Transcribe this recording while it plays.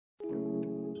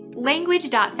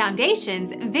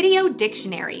Language.Foundation's Video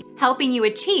Dictionary, helping you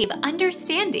achieve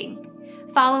understanding.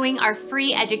 Following our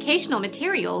free educational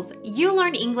materials, you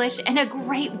learn English in a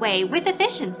great way with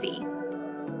efficiency.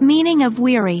 Meaning of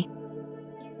weary.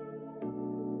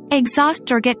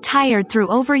 Exhaust or get tired through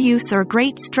overuse or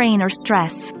great strain or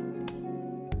stress.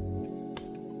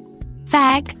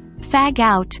 Fag, fag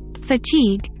out,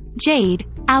 fatigue, jade,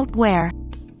 outwear.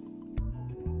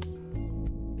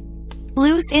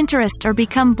 Lose interest or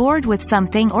become bored with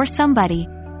something or somebody.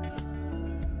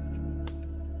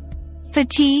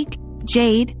 Fatigue,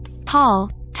 jade, pall,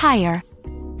 tire.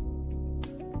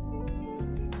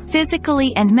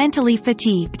 Physically and mentally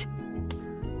fatigued.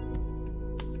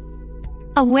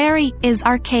 Awary is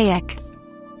archaic.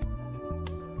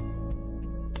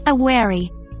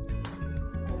 Awary.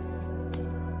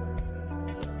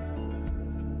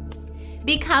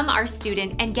 Become our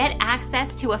student and get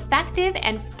access to effective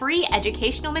and free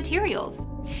educational materials.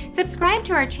 Subscribe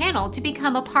to our channel to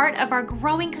become a part of our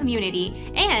growing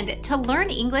community and to learn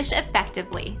English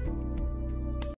effectively.